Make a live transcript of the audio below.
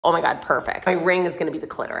Oh my God, perfect. My ring is gonna be the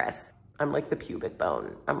clitoris. I'm like the pubic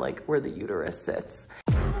bone. I'm like where the uterus sits.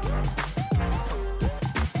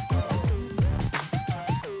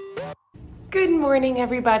 Good morning,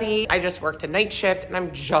 everybody. I just worked a night shift and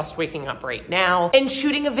I'm just waking up right now and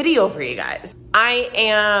shooting a video for you guys. I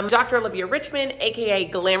am Dr. Olivia Richmond, AKA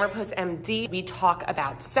Glamourpuss MD. We talk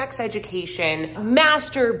about sex education,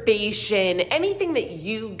 masturbation, anything that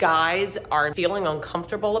you guys are feeling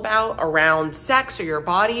uncomfortable about around sex or your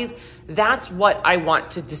bodies. That's what I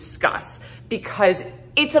want to discuss because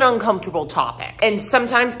it's an uncomfortable topic. And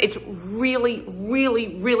sometimes it's really,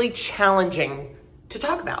 really, really challenging to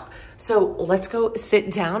talk about. So let's go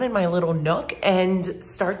sit down in my little nook and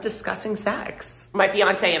start discussing sex. My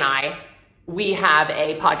fiance and I, we have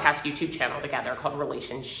a podcast YouTube channel together called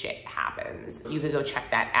Relationship Happens. You could go check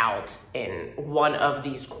that out in one of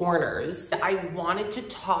these corners. I wanted to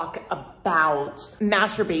talk about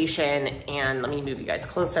masturbation, and let me move you guys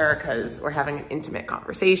closer because we're having an intimate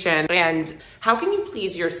conversation. And how can you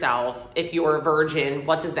please yourself if you're a virgin?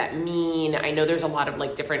 What does that mean? I know there's a lot of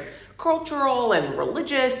like different cultural and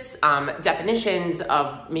religious definitions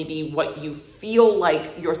of maybe what you feel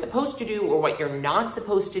like you're supposed to do or what you're not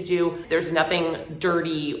supposed to do. There's nothing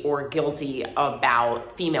dirty or guilty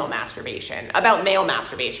about female masturbation, about male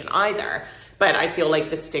masturbation either, but I feel like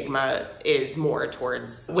the stigma is more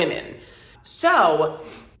towards women. So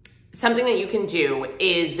something that you can do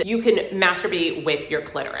is you can masturbate with your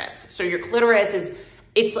clitoris. So your clitoris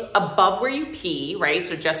it's above where you pee, right?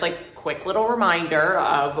 So just like quick little reminder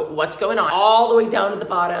of what's going on. All the way down to the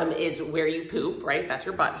bottom is where you poop, right? That's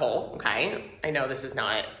your butthole, okay? I know this is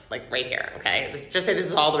not like right here, okay? Just say this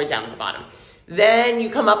is all the way down to the bottom. Then you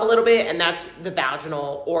come up a little bit and that's the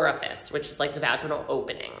vaginal orifice, which is like the vaginal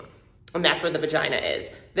opening. And that's where the vagina is.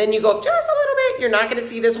 Then you go up just a little bit. You're not gonna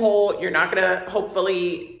see this hole. You're not gonna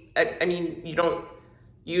hopefully, I mean, you don't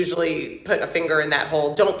usually put a finger in that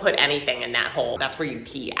hole. Don't put anything in that hole. That's where you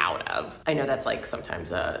pee out of. I know that's like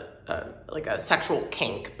sometimes like a sexual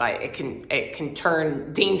kink, but it can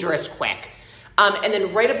turn dangerous quick. And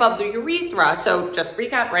then right above the urethra, so just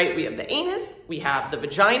recap, right? We have the anus, we have the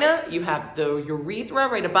vagina, you have the urethra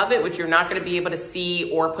right above it, which you're not gonna be able to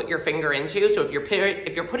see or put your finger into. So if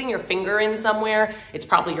you're putting your finger in somewhere, it's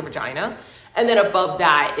probably your vagina. And then above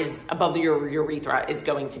that is, above the urethra is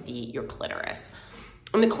going to be your clitoris.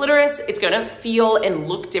 And the clitoris, it's gonna feel and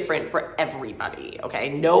look different for everybody, okay?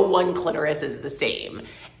 No one clitoris is the same.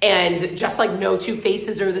 And just like no two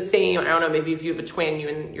faces are the same, I don't know, maybe if you have a twin, you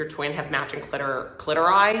and your twin have matching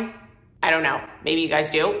clitori. I don't know, maybe you guys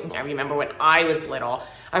do. I remember when I was little,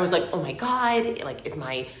 I was like, oh my God, like is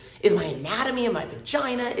my anatomy of my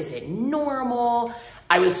vagina, is it normal?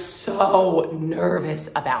 I was so nervous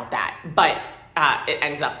about that, but it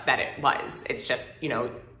ends up that it was. It's just, you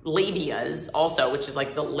know, labias also, which is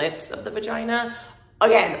like the lips of the vagina.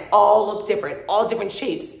 Again, all look different, all different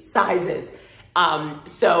shapes, sizes.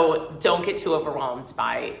 So don't get too overwhelmed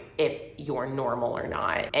by if you're normal or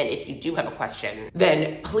not. And if you do have a question,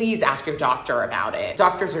 then please ask your doctor about it.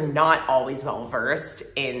 Doctors are not always well-versed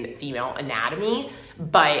in female anatomy,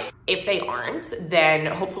 but if they aren't, then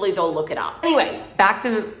hopefully they'll look it up. Anyway, back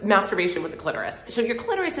to masturbation with the clitoris. So your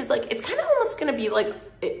clitoris is like, it's kind of almost gonna be like,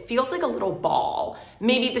 it feels like a little ball.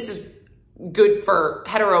 Maybe this is good for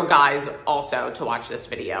hetero guys also to watch this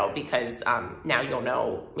video because now you'll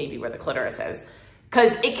know maybe where the clitoris is,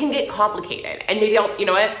 because it can get complicated. And maybe you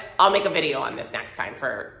know what? I'll make a video on this next time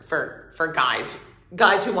for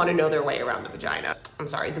guys who want to know their way around the vagina. I'm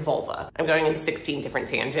sorry, the vulva. I'm going in 16 different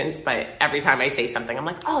tangents, but every time I say something, I'm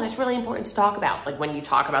like, oh, that's really important to talk about. Like when you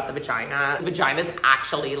talk about the vagina is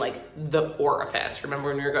actually like the orifice. Remember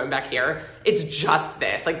when we were going back here? It's just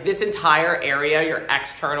this, like this entire area, your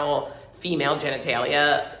external female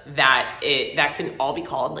genitalia, that can all be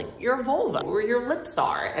called like your vulva, where your lips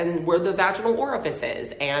are and where the vaginal orifice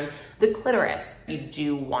is and the clitoris. You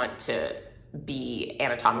do want to be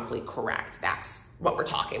anatomically correct. That's what we're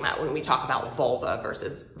talking about when we talk about vulva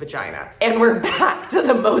versus vagina. And we're back to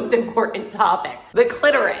the most important topic, the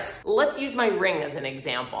clitoris. Let's use my ring as an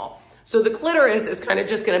example. So the clitoris is kind of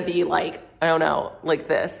just gonna be like, I don't know, like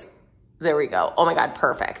this. There we go. Oh my God,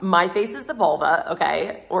 perfect. My face is the vulva,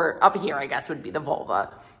 okay? Or up here, I guess, would be the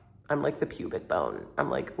vulva. I'm like the pubic bone.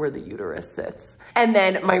 I'm like where the uterus sits. And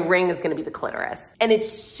then my ring is gonna be the clitoris. And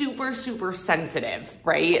it's super, super sensitive,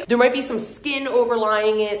 right? There might be some skin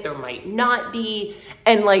overlying it, there might not be.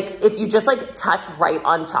 And like, if you just like touch right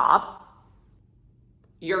on top,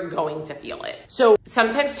 you're going to feel it. So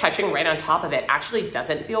sometimes touching right on top of it actually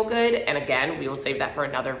doesn't feel good. And again, we will save that for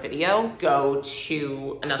another video. Go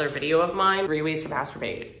to another video of mine, 3 ways to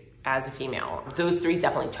masturbate as a female. Those three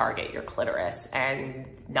definitely target your clitoris, and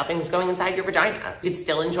nothing's going inside your vagina. You could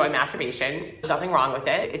still enjoy masturbation. There's nothing wrong with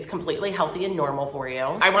it. It's completely healthy and normal for you.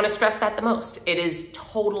 I want to stress that the most. It is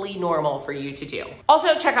totally normal for you to do.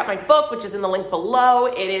 Also, check out my book, which is in the link below.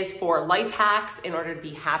 It is for life hacks in order to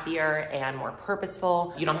be happier and more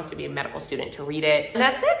purposeful. You don't have to be a medical student to read it. And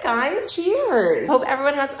that's it, guys. Cheers. Hope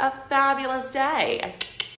everyone has a fabulous day.